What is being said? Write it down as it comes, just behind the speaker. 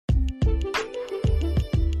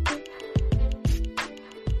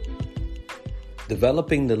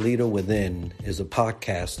Developing the Leader Within is a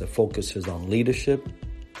podcast that focuses on leadership,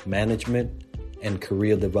 management, and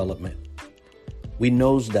career development. We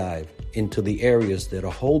nosedive into the areas that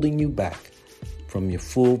are holding you back from your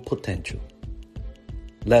full potential.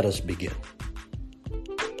 Let us begin.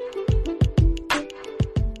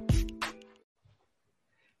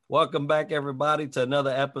 Welcome back, everybody, to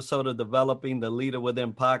another episode of Developing the Leader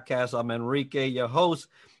Within podcast. I'm Enrique, your host,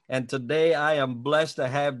 and today I am blessed to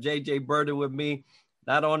have JJ Birden with me.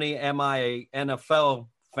 Not only am I an NFL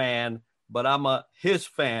fan, but I'm his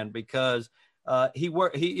fan because he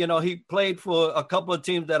played for a couple of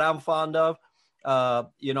teams that I'm fond of.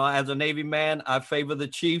 As a Navy man, I favor the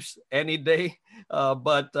Chiefs any day.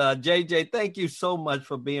 But JJ, thank you so much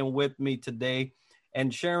for being with me today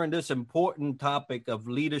and sharing this important topic of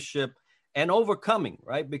leadership and overcoming,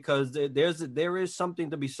 right? Because there is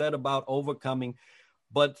something to be said about overcoming,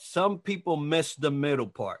 but some people miss the middle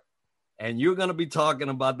part. And you're going to be talking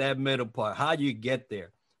about that middle part, how you get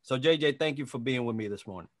there. So JJ, thank you for being with me this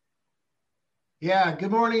morning. Yeah,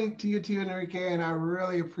 good morning to you too, Enrique, and I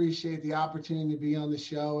really appreciate the opportunity to be on the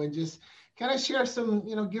show and just kind of share some,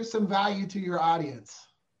 give some value to your audience.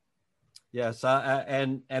 Yes,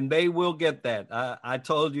 and they will get that. I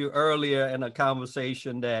told you earlier in a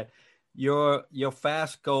conversation that your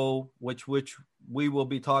FASCO, which we will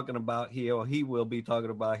be talking about here, or he will be talking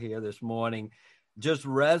about here this morning, just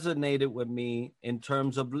resonated with me in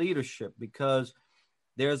terms of leadership, because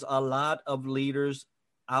there's a lot of leaders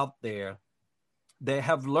out there that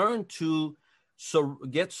have learned to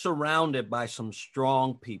get surrounded by some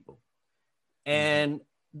strong people. And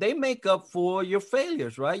they make up for your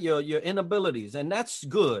failures, right? Your inabilities. And that's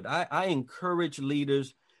good. I encourage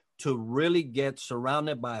leaders to really get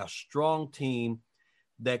surrounded by a strong team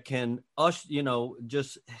that can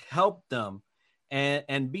just help them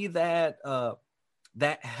and be that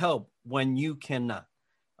help when you cannot.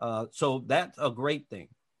 So that's a great thing.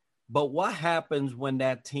 But what happens when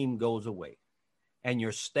that team goes away and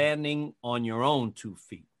you're standing on your own 2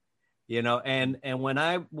 feet? And when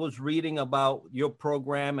I was reading about your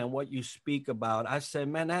program and what you speak about, I said,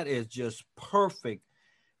 man, that is just perfect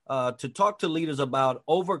to talk to leaders about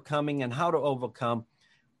overcoming and how to overcome.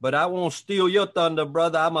 But I won't steal your thunder,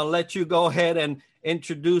 brother. I'm going to let you go ahead and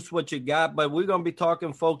introduce what you got. But we're going to be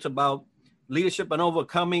talking, folks, about leadership and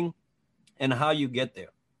overcoming and how you get there.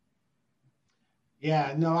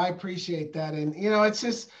 Yeah, no, I appreciate that. And, it's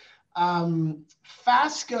just,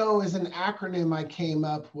 FASCO is an acronym I came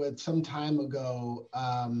up with some time ago.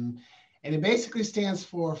 And it basically stands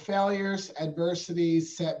for failures,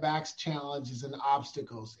 adversities, setbacks, challenges, and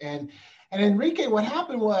obstacles. And Enrique, what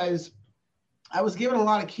happened was I was given a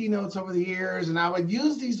lot of keynotes over the years, and I would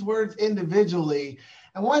use these words individually.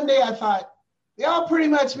 And one day I thought, they all pretty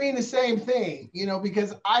much mean the same thing,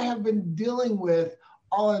 because I have been dealing with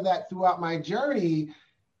all of that throughout my journey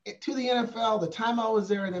to the NFL, the time I was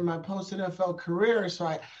there, and in my post-NFL career. So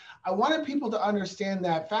I wanted people to understand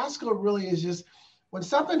that FASCO really is just when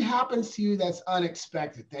something happens to you that's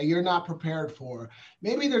unexpected, that you're not prepared for.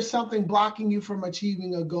 Maybe there's something blocking you from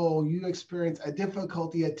achieving a goal. You experience a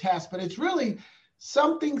difficulty, a test, but it's really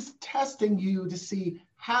something's testing you to see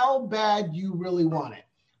how bad you really want it,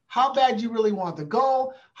 how bad you really want the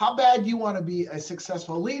goal, how bad you want to be a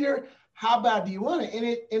successful leader. How bad do you want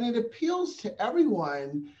it? And it appeals to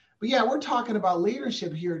everyone. But yeah, we're talking about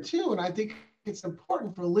leadership here too. And I think it's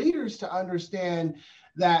important for leaders to understand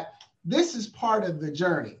that this is part of the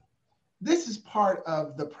journey. This is part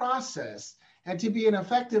of the process. And to be an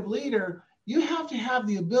effective leader, you have to have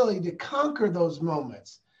the ability to conquer those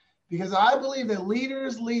moments. Because I believe that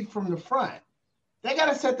leaders lead from the front. They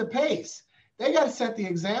got to set the pace. They got to set the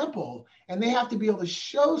example. And they have to be able to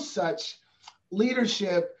show such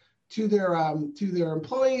leadership to their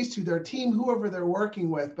employees, to their team, whoever they're working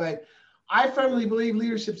with. But I firmly believe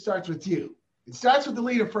leadership starts with you. It starts with the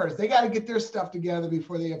leader first. They got to get their stuff together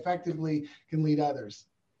before they effectively can lead others.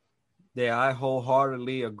 Yeah, I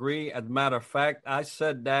wholeheartedly agree. As a matter of fact, I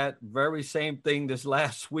said that very same thing this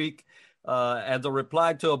last week as a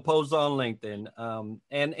reply to a post on LinkedIn.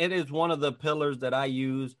 And it is one of the pillars that I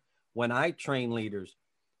use when I train leaders.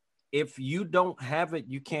 If you don't have it,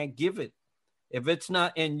 you can't give it. If it's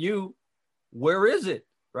not in you, where is it,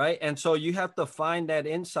 right? And so you have to find that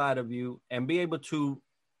inside of you and be able to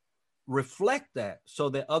reflect that so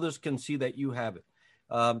that others can see that you have it.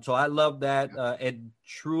 So I love that. It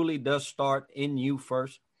truly does start in you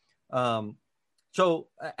first. So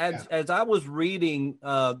as I was reading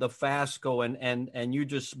the FASCO and you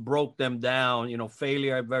just broke them down,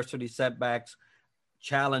 failure, adversity, setbacks,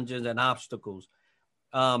 challenges, and obstacles.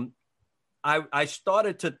 I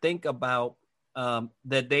started to think about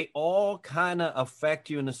that they all kind of affect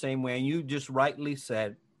you in the same way. And you just rightly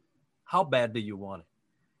said, how bad do you want it?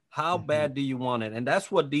 How bad do you want it? And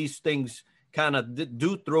that's what these things kind of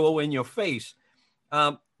do throw in your face.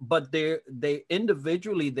 But they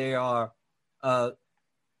individually, they are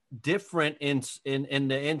different in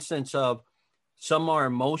the instance of some are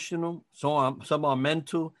emotional, some are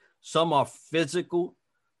mental, some are physical,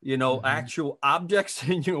 actual objects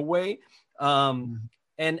in your way.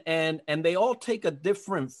 And they all take a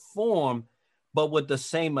different form, but with the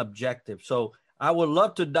same objective. So I would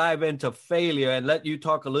love to dive into failure and let you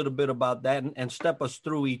talk a little bit about that and step us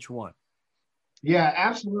through each one. Yeah,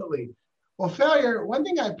 absolutely. Well, failure, one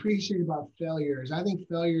thing I appreciate about failure is I think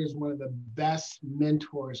failure is one of the best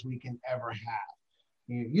mentors we can ever have.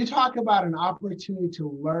 You talk about an opportunity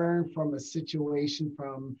to learn from a situation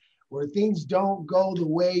from where things don't go the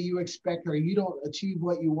way you expect or you don't achieve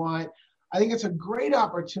what you want. I think it's a great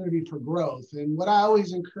opportunity for growth. And what I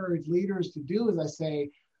always encourage leaders to do is I say,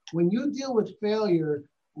 when you deal with failure,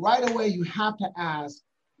 right away you have to ask,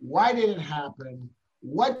 why did it happen?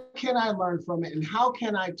 What can I learn from it? And how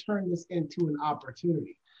can I turn this into an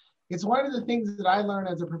opportunity? It's one of the things that I learned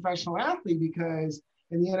as a professional athlete, because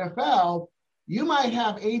in the NFL, you might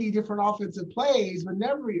have 80 different offensive plays, but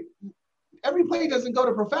every play doesn't go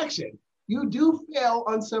to perfection. You do fail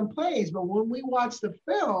on some plays, but when we watch the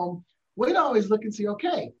film, we'd always look and see,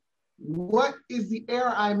 okay, what is the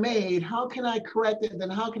error I made? How can I correct it? Then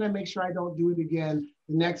how can I make sure I don't do it again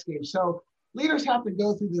the next game? So leaders have to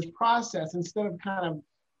go through this process instead of kind of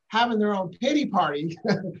having their own pity party.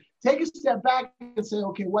 Take a step back and say,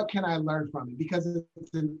 okay, what can I learn from it? Because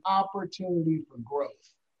it's an opportunity for growth.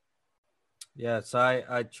 Yes,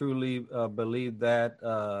 I truly believe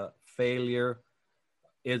that failure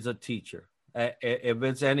is a teacher. If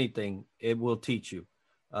it's anything, it will teach you.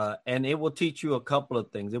 And it will teach you a couple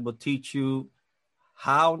of things. It will teach you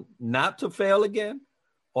how not to fail again,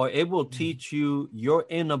 or it will teach you your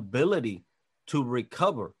inability to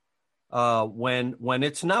recover when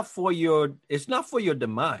it's not for your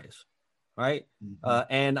demise, right?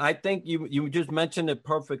 And I think you just mentioned it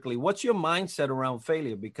perfectly. What's your mindset around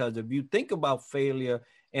failure? Because if you think about failure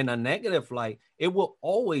in a negative light, it will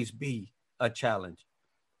always be a challenge.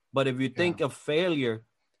 But if you think of failure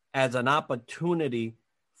as an opportunity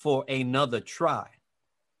for another try,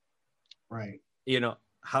 right?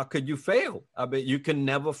 How could you fail? I mean, you can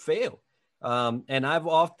never fail. And I've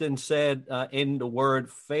often said in the word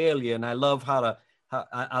failure, and I love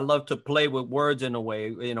I love to play with words in a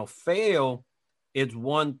way. Fail is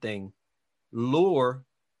one thing, lure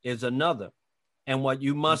is another, and what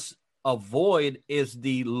you must avoid is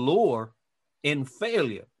the lure in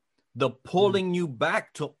failure, the pulling you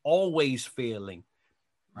back to always failing.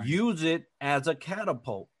 Right. Use it as a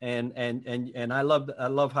catapult, and I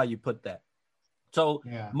love how you put that. So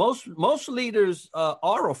most leaders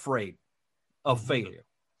are afraid of failure.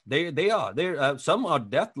 They are. Some are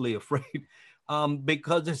deathly afraid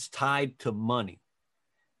because it's tied to money.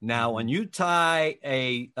 Now, when you tie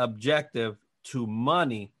a objective to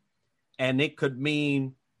money, and it could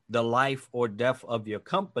mean the life or death of your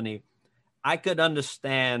company, I could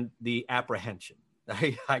understand the apprehension.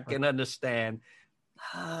 I can understand.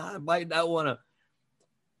 I might not want to,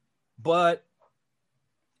 but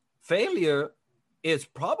failure is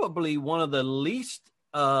probably one of the least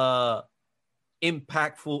impactful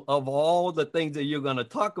of all the things that you're going to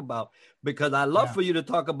talk about, because I love for you to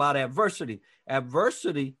talk about adversity.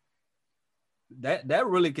 Adversity, that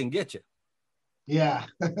really can get you. Yeah.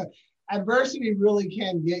 Adversity really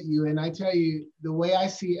can get you. And I tell you, the way I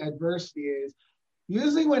see adversity is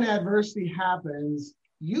usually when adversity happens,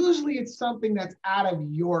 usually it's something that's out of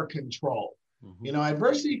your control.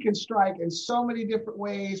 Adversity can strike in so many different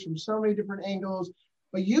ways from so many different angles,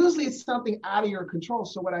 but usually it's something out of your control.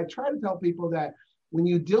 So what I try to tell people that when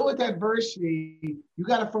you deal with adversity, you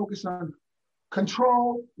got to focus on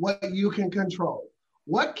control what you can control.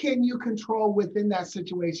 What can you control within that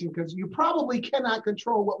situation? Because you probably cannot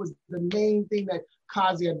control what was the main thing that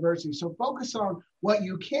caused the adversity. So focus on what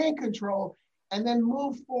you can control and then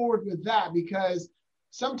move forward with that, because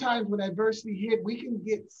sometimes when adversity hit, we can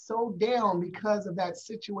get so down because of that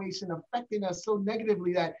situation affecting us so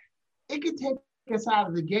negatively that it could take us out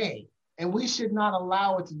of the game. And we should not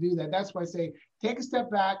allow it to do that. That's why I say, take a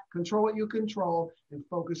step back, control what you control, and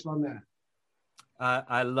focus on that.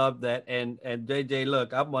 I love that. And JJ,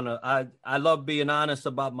 look, I love being honest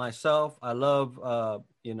about myself. I love,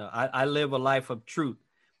 I live a life of truth.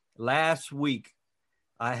 Last week,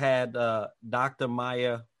 I had Dr.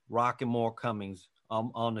 Maya Rockemore Cummings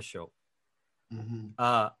on the show.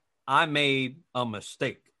 I made a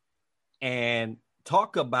mistake, and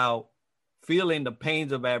talk about feeling the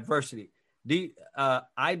pains of adversity.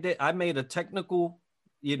 I made a technical,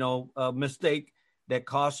 mistake that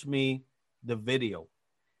cost me the video.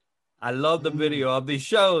 I love the video of these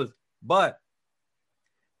shows, but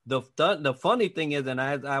the funny thing is, and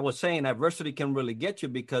as I was saying, adversity can really get you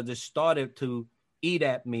because it started to eat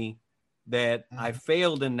at me that I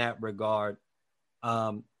failed in that regard.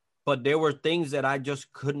 But there were things that I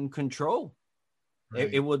just couldn't control. Right.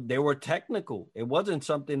 They were technical. It wasn't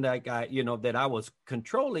something that that I was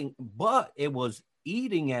controlling, but it was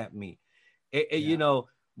eating at me.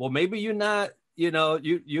 Well, maybe you're not,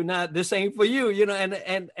 you're not, this ain't for you,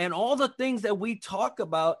 and all the things that we talk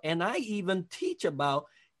about and I even teach about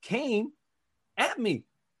came at me.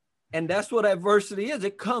 And that's what adversity is.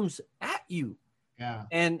 It comes at you. Yeah.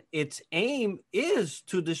 And its aim is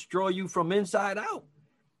to destroy you from inside out.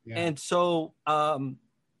 Yeah. And so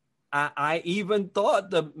I even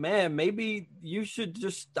thought maybe you should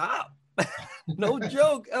just stop. No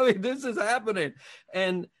joke. I mean, this is happening.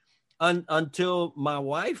 And until my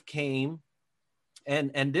wife came,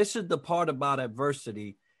 and this is the part about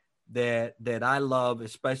adversity that I love,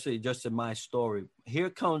 especially just in my story. Here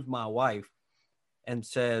comes my wife and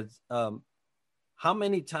says, how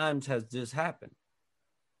many times has this happened?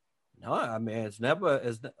 No, I mean, it's never,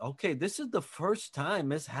 okay, this is the first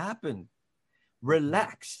time it's happened.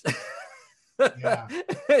 Relax. Yeah.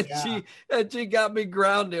 She got me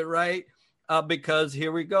grounded, right? Because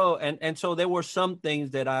here we go. And so there were some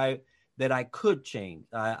things that I could change.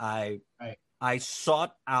 I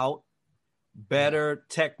sought out better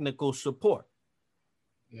technical support.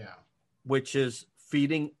 Yeah. Which is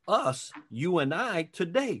feeding us, you and I,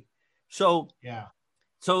 today. So yeah.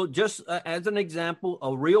 So just as an example,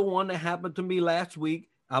 a real one that happened to me last week,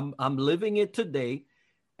 I'm living it today.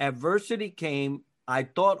 Adversity came. I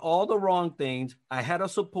thought all the wrong things. I had a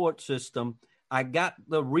support system. I got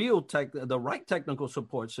the right technical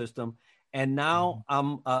support system, and now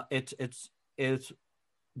it's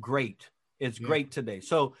great. It's great today.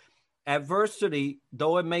 So adversity,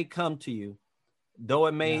 though it may come to you, though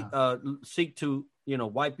it may seek to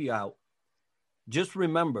wipe you out, just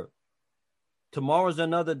remember, tomorrow's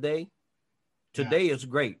another day. Today is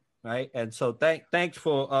great, right? And so thanks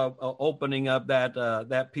for opening up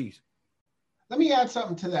that piece. Let me add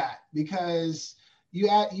something to that, because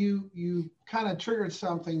you kind of triggered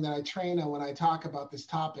something that I train on when I talk about this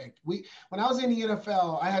topic. When I was in the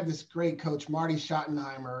NFL, I had this great coach, Marty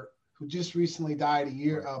Schottenheimer, who just recently died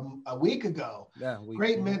a week ago. Yeah,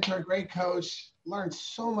 great mentor, great coach, learned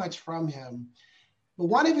so much from him. But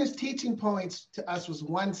one of his teaching points to us was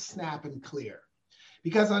one snap and clear.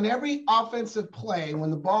 Because on every offensive play, when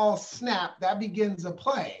the ball snapped, that begins a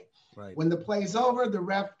play. Right. When the play's over, the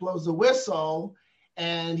ref blows a whistle,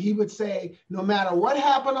 and he would say, no matter what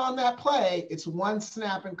happened on that play, it's one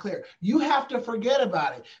snap and clear. You have to forget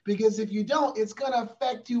about it, because if you don't, it's going to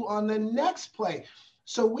affect you on the next play.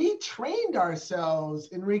 So we trained ourselves,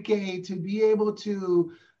 Enrique, to be able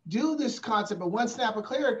to do this concept of one snap and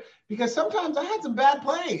clear, because sometimes I had some bad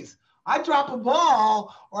plays. I'd drop a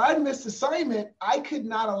ball or I'd miss assignment. I could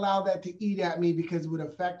not allow that to eat at me, because it would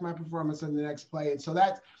affect my performance on the next play. And so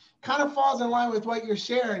that kind of falls in line with what you're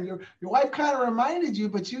sharing. Your wife kind of reminded you,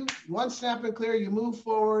 but you one snap and clear, you move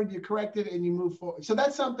forward, you correct it, and you move forward. So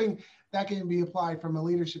that's something that can be applied from a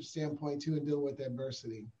leadership standpoint too, and deal with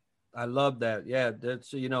adversity. I love that. Yeah,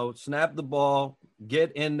 that's, snap the ball,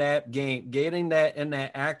 get in that game, getting that in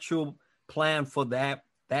that actual plan for that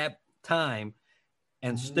time,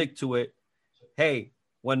 and stick to it. Hey,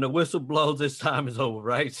 when the whistle blows, this time is over,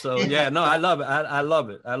 right? So I love it. I love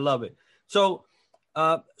it. I love it. So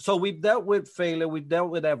we've dealt with failure, we've dealt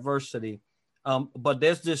with adversity, but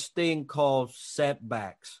there's this thing called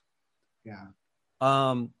setbacks. Yeah.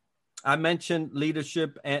 I mentioned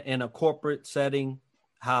leadership in a corporate setting,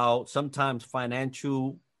 how sometimes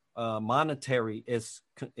financial, monetary is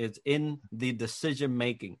in the decision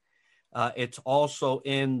making. It's also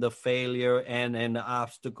in the failure and in the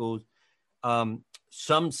obstacles.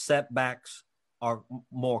 Some setbacks are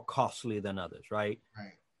more costly than others, right?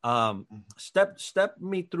 Right. Step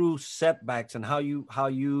me through setbacks and how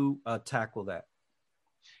you tackle that.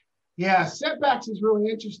 Yeah, setbacks is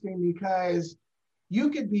really interesting, because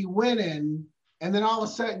you could be winning and then all of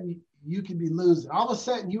a sudden you could be losing. All of a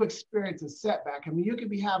sudden you experience a setback. I mean, you could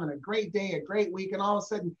be having a great day, a great week, and all of a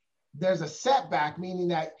sudden there's a setback, meaning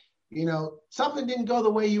that, something didn't go the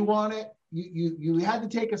way you wanted. You had to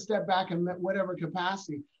take a step back in whatever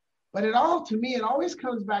capacity. But to me, it always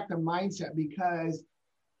comes back to mindset, because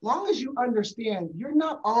long as you understand, you're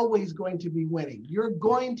not always going to be winning. You're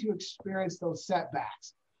going to experience those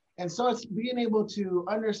setbacks. And so it's being able to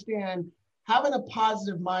understand having a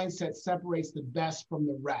positive mindset separates the best from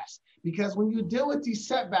the rest. Because when you deal with these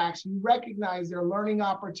setbacks, you recognize they're learning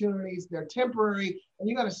opportunities, they're temporary, and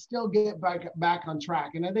you're going to still get back on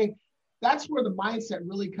track. And I think that's where the mindset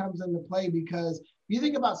really comes into play, because you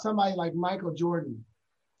think about somebody like Michael Jordan.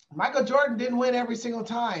 Michael Jordan didn't win every single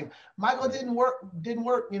time. Michael didn't work,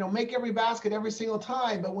 make every basket every single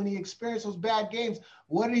time. But when he experienced those bad games,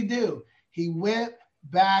 what did he do? He went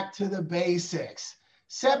back to the basics.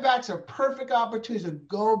 Setbacks are perfect opportunities to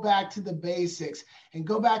go back to the basics and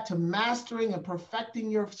go back to mastering and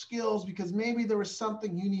perfecting your skills, because maybe there was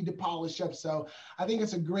something you need to polish up. So I think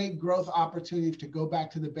it's a great growth opportunity to go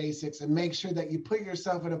back to the basics and make sure that you put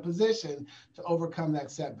yourself in a position to overcome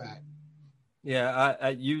that setback. Yeah,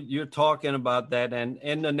 you're talking about that, and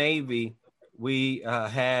in the Navy, we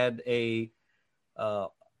had a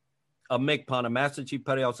MCPON, a Master Chief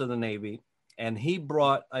Petty Officer of the Navy, and he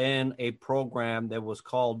brought in a program that was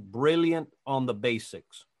called Brilliant on the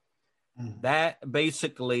Basics. Mm-hmm. That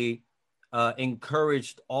basically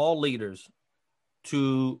encouraged all leaders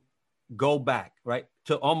to go back, right,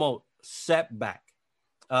 to almost set back,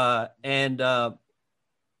 as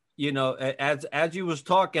you was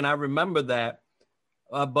talking, I remember that,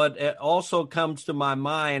 but it also comes to my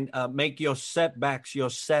mind, make your setbacks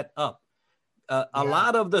your set up. A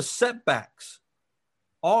lot of the setbacks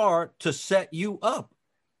are to set you up.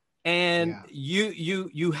 And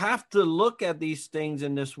you have to look at these things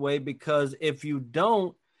in this way, because if you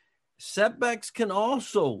don't, setbacks can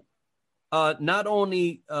also not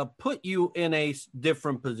only put you in a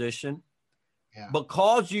different position, but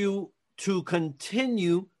cause you to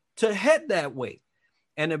continue to head that way.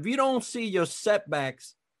 And if you don't see your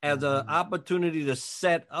setbacks as an opportunity to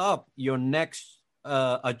set up your next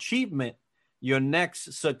achievement, your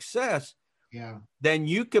next success, then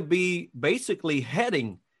you could be basically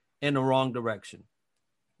heading in the wrong direction.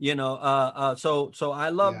 So I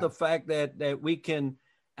love the fact that we can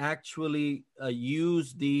actually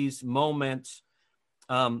use these moments.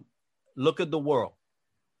 Look at the world,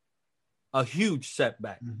 a huge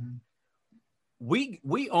setback. Mm-hmm.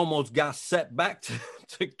 We almost got set back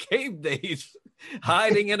to cave days,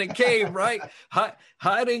 hiding in a cave, right?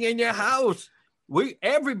 Hiding in your house.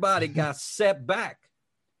 Everybody got set back,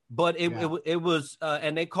 but it was,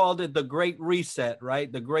 and they called it the Great Reset,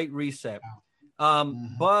 right? The Great Reset.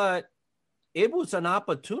 But it was an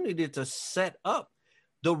opportunity to set up.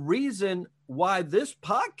 The reason why this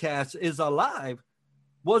podcast is alive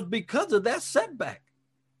was because of that setback.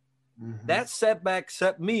 Mm-hmm. That setback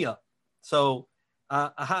set me up. So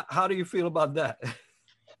how do you feel about that?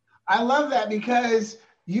 I love that, because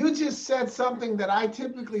you just said something that I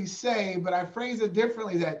typically say, but I phrase it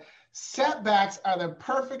differently, that setbacks are the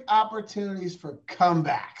perfect opportunities for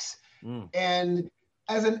comebacks. And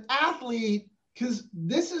as an athlete, because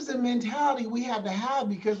this is the mentality we have to have,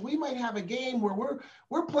 because we might have a game where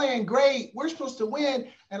we're playing great, we're supposed to win,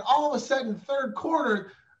 and all of a sudden, third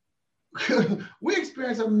quarter, we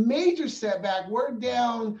experience a major setback. We're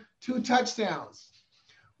down 2 touchdowns.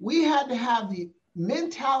 We had to have the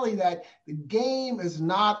mentality that the game is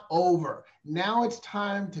not over. Now it's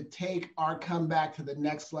time to take our comeback to the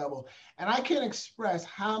next level. And I can't express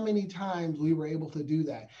how many times we were able to do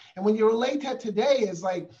that. And when you relate that today, it's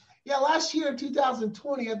like, last year,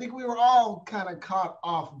 2020, I think we were all kind of caught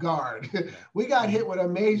off guard. We got hit with a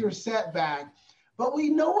major setback. But we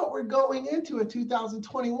know what we're going into in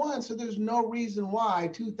 2021, so there's no reason why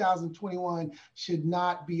 2021 should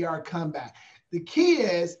not be our comeback. The key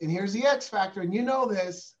is, and here's the X factor, and you know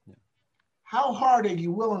this, how hard are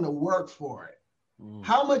you willing to work for it?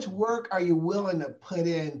 How much work are you willing to put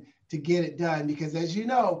in to get it done? Because as you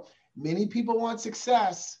know, many people want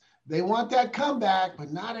success. They want that comeback,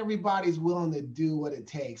 but not everybody's willing to do what it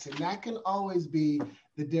takes. And that can always be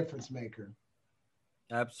the difference maker.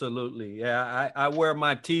 Absolutely. Yeah, I wear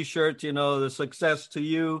my T-shirts, the success to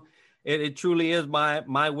you. It truly is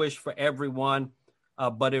my wish for everyone,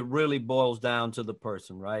 but it really boils down to the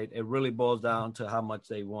person, right? It really boils down to how much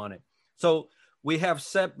they want it. So we have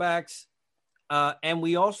setbacks, and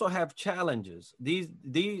we also have challenges. These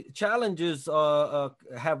challenges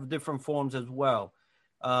have different forms as well.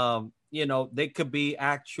 They could be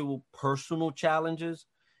actual personal challenges.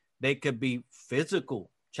 They could be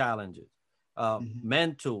physical challenges.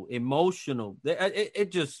 Mental, emotional,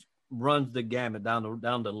 it just runs the gamut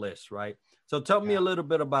down the list, right? So tell me a little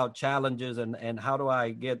bit about challenges and how do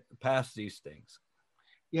I get past these things?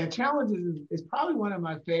 Yeah, challenges is probably one of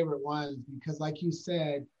my favorite ones, because like you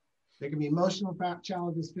said, there can be emotional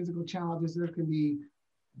challenges, physical challenges, there can be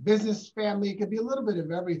business, family, it could be a little bit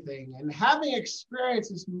of everything. And having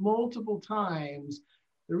experienced this multiple times,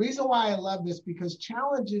 The reason why I love this, because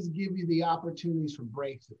challenges give you the opportunities for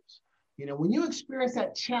breakthroughs. You know, when you experience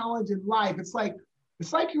that challenge in life, it's like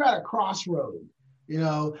you're at a crossroad. You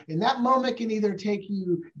know, and that moment can either take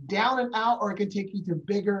you down and out, or it can take you to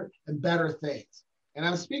bigger and better things. And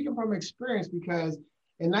I'm speaking from experience, because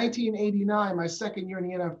in 1989, my second year in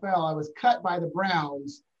the NFL, I was cut by the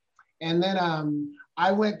Browns. And then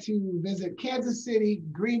I went to visit Kansas City,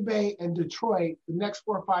 Green Bay, and Detroit the next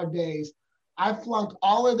 4 or 5 days. I flunked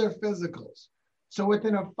all of their physicals. So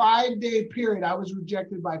within a 5-day period, I was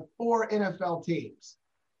rejected by 4 NFL teams.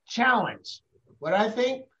 Challenge. What I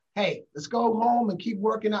think? Hey, let's go home and keep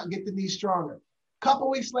working out and get the knee stronger. A couple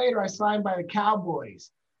weeks later, I signed by the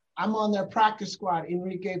Cowboys. I'm on their practice squad,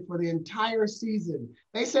 Enrique, for the entire season.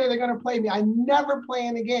 They say they're going to play me. I never play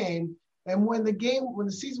in a game. And when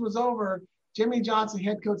the season was over, Jimmy Johnson,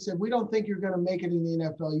 head coach, said, "We don't think you're going to make it in the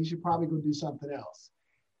NFL. You should probably go do something else."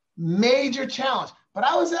 Major challenge. But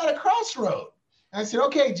I was at a crossroad. I said,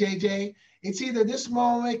 "Okay, JJ, it's either this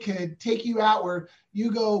moment could take you out where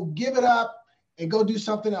you go give it up and go do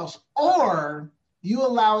something else, or you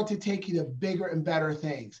allow it to take you to bigger and better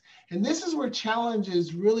things." And this is where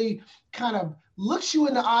challenges really kind of looks you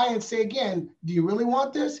in the eye and say, again, do you really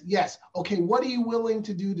want this? Yes. Okay, what are you willing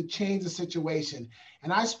to do to change the situation?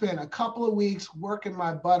 And I spent a couple of weeks working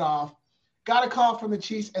my butt off, got a call from the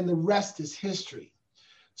Chiefs, and the rest is history.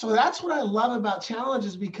 So that's what I love about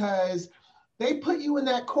challenges, because they put you in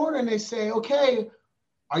that corner and they say, okay,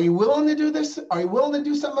 are you willing to do this? Are you willing to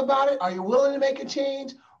do something about it? Are you willing to make a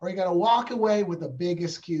change? Or are you going to walk away with a big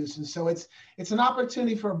excuse? And so it's an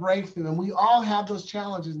opportunity for a breakthrough. And we all have those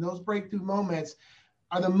challenges. And those breakthrough moments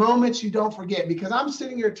are the moments you don't forget. Because I'm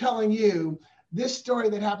sitting here telling you this story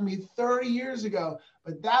that happened to me 30 years ago,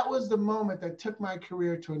 but that was the moment that took my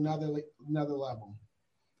career to another level.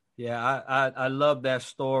 Yeah, I love that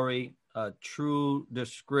story. A true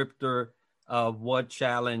descriptor of what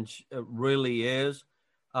challenge really is,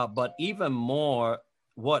 but even more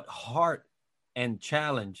what heart and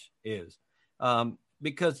challenge is.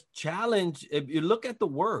 Because challenge, if you look at the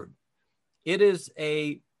word, it is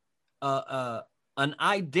an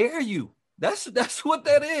I dare you. That's what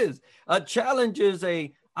that is. A challenge is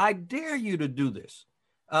I dare you to do this.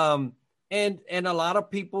 And a lot of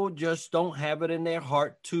people just don't have it in their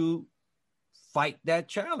heart to fight that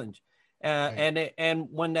challenge. Right. And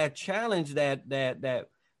when that challenge,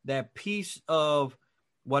 that piece of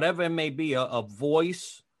whatever it may be, a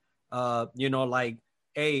voice, like,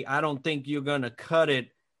 hey, I don't think you're going to cut it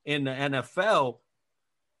in the NFL.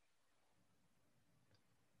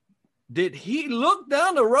 Did he look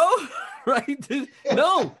down the road? Right?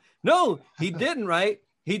 No, he didn't, right?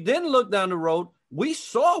 He didn't look down the road. We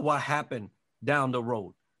saw what happened down the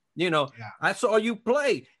road. I saw you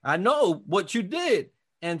play. I know what you did.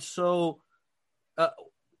 And so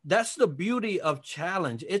that's the beauty of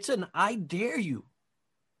challenge. It's an I dare you.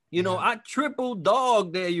 I triple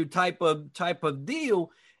dog dare you type of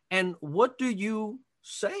deal. And what do you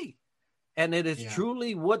say? And it is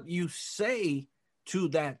truly what you say to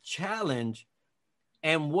that challenge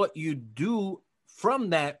and what you do from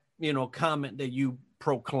that, comment that you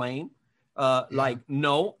proclaim. Like,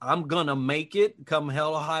 no, I'm going to make it come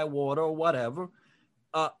hell or high water or whatever.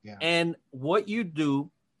 And what you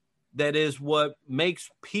do, that is what makes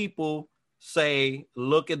people say,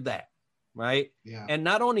 look at that. Right. Yeah. And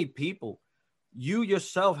not only people, you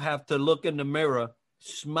yourself have to look in the mirror,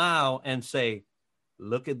 smile, and say,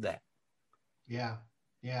 look at that. Yeah.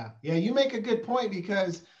 You make a good point,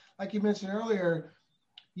 because like you mentioned earlier,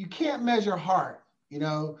 you can't measure heart.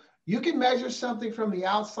 You can measure something from the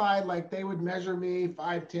outside, like they would measure me, 5'10",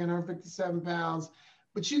 157 pounds,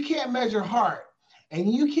 but you can't measure heart.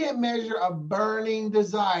 And you can't measure a burning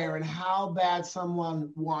desire and how bad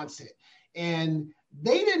someone wants it. And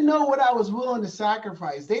they didn't know what I was willing to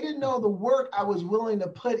sacrifice. They didn't know the work I was willing to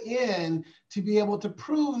put in to be able to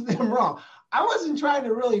prove them wrong. I wasn't trying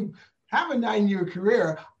to really have a 9-year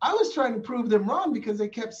career. I was trying to prove them wrong, because they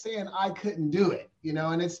kept saying I couldn't do it.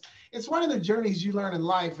 And it's one of the journeys you learn in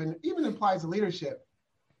life, and even applies to leadership.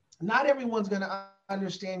 Not everyone's going to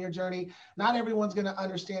understand your journey. Not everyone's going to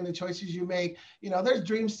understand the choices you make. There's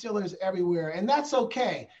dream stealers everywhere, and that's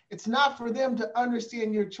okay. It's not for them to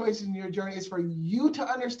understand your choices and your journey. It's for you to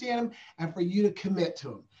understand them and for you to commit to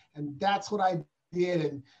them. And that's what I did.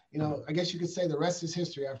 And, I guess you could say the rest is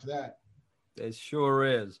history after that. It sure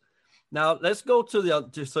is. Now let's go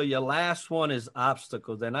to so your last one is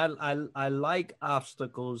obstacles. And I like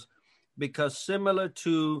obstacles, because similar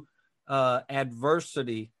to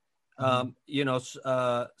adversity,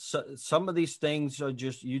 so some of these things are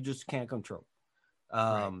you just can't control.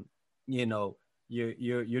 Right.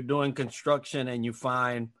 you're doing construction and you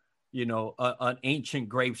find, an ancient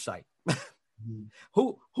gravesite. Mm-hmm.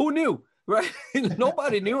 Who knew, right?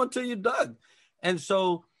 Nobody knew until you dug. And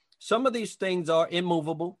so some of these things are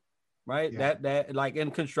immovable, right? Yeah. That like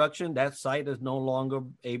in construction, that site is no longer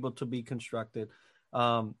able to be constructed.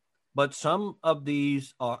 But some of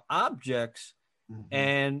these are objects, mm-hmm.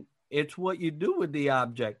 and it's what you do with the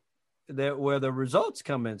object where the results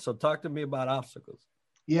come in. So talk to me about obstacles.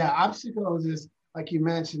 Yeah, obstacles is, like you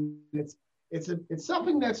mentioned, it's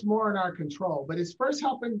something that's more in our control, but it's first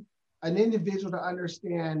helping an individual to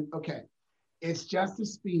understand, okay, it's just a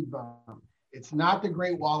speed bump. It's not the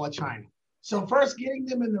Great Wall of China. So first getting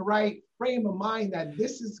them in the right frame of mind that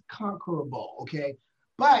this is conquerable, okay?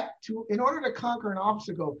 But in order to conquer an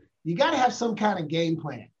obstacle, you got to have some kind of game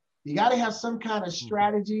plan. You got to have some kind of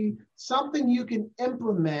strategy, something you can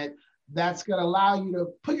implement that's going to allow you to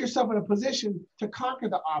put yourself in a position to conquer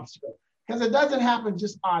the obstacle, because it doesn't happen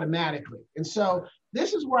just automatically. And so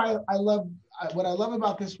this is where I love, what I love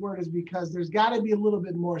about this word is because there's got to be a little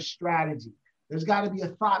bit more strategy. There's got to be a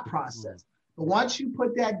thought process. But once you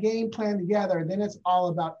put that game plan together, then it's all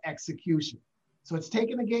about execution. So it's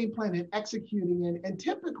taking a game plan and executing it. And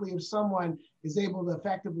typically, if someone is able to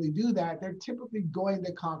effectively do that, they're typically going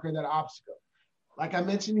to conquer that obstacle. Like I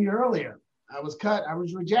mentioned to you earlier, I was cut, I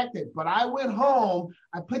was rejected, but I went home,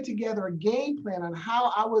 I put together a game plan on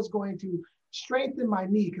how I was going to strengthen my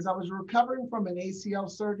knee, because I was recovering from an ACL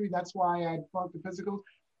surgery. That's why I flunked the physicals.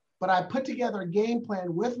 But I put together a game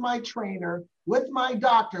plan with my trainer, with my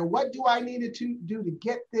doctor. What do I need to do to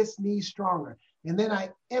get this knee stronger? And then I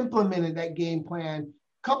implemented that game plan.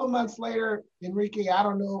 A couple months later, Enrique, I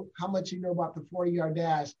don't know how much you know about the 40-yard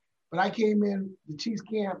dash, but I came in the Chiefs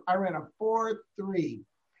camp, I ran a 4.3.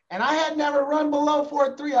 And I had never run below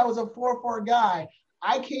 4.3. I was a 4.4 guy.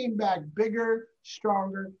 I came back bigger,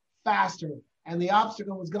 stronger, faster. And the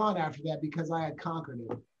obstacle was gone after that because I had conquered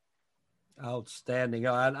it. Outstanding.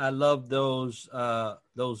 I love those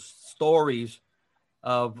stories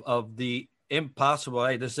of the impossible,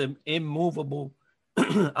 right? This immovable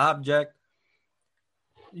object.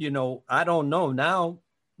 I don't know now.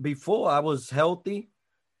 Before I was healthy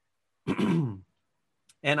and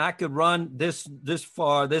I could run this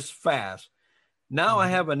far, this fast. Now I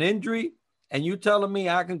have an injury and you telling me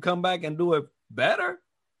I can come back and do it better?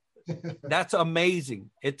 That's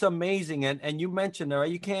amazing. It's amazing. And you mentioned there,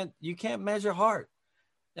 you can't measure heart.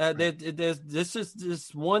 This is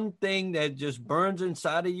this one thing that just burns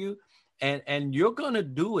inside of you, and you're going to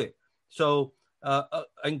do it. So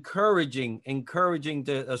encouraging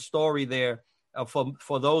a story there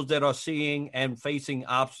for those that are seeing and facing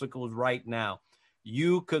obstacles right now.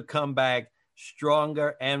 You could come back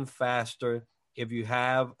stronger and faster if you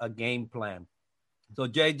have a game plan. So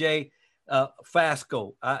JJ,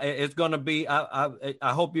 Fasco, it's going to be, I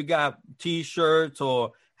hope you got t-shirts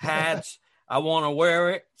or hats. I want to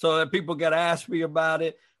wear it so that people get to ask me about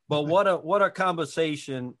it. But what a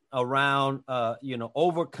conversation around,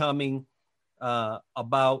 overcoming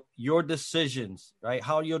about your decisions, right?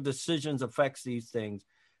 How your decisions affects these things.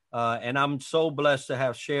 And I'm so blessed to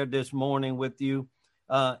have shared this morning with you.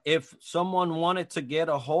 If someone wanted to get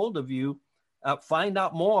a hold of you, find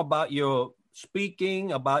out more about your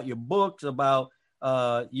speaking, about your books, about,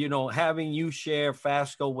 having you share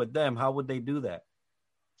Fasco with them, how would they do that?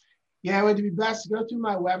 Yeah, it would be best to go through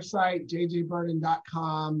my website,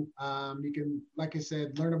 jjburden.com. You can, like I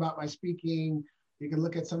said, learn about my speaking. You can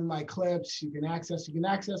look at some of my clips. You can access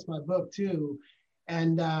my book too.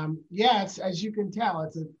 And it's, as you can tell,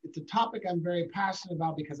 it's a topic I'm very passionate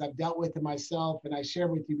about because I've dealt with it myself. And I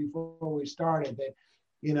shared with you before we started that,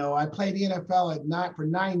 I played the NFL for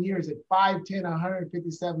 9 years at 5'10",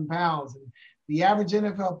 157 pounds. And the average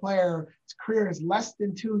NFL player's career is less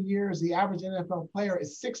than 2 years. The average NFL player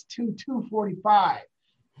is 6'2", 245.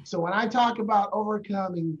 So when I talk about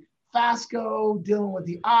overcoming Fasco, dealing with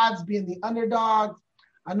the odds, being the underdog,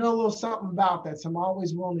 I know a little something about that. So I'm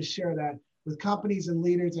always willing to share that with companies and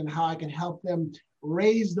leaders and how I can help them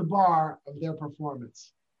raise the bar of their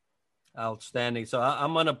performance. Outstanding. So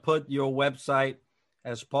I'm going to put your website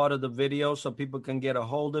as part of the video so people can get a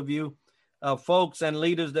hold of you. Folks and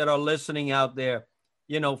leaders that are listening out there,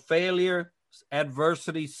 failure,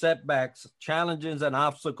 adversity, setbacks, challenges, and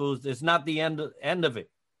obstacles is not the end of it.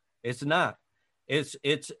 It's not.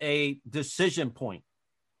 It's a decision point.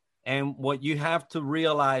 And what you have to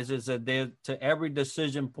realize is that to every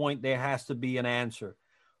decision point, there has to be an answer.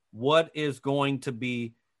 What is going to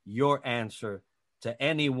be your answer to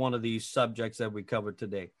any one of these subjects that we covered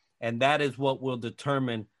today? And that is what will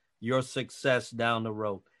determine your success down the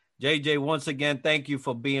road. JJ, once again, thank you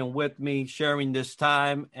for being with me, sharing this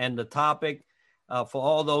time and the topic. For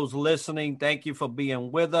all those listening, thank you for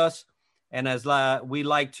being with us. And as we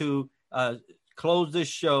like to close this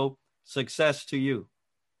show, success to you.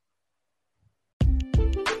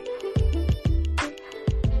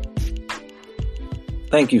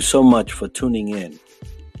 Thank you so much for tuning in.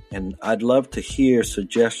 And I'd love to hear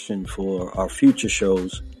suggestions for our future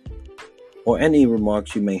shows or any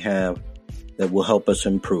remarks you may have that will help us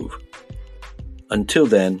improve. Until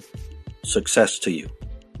then, success to you.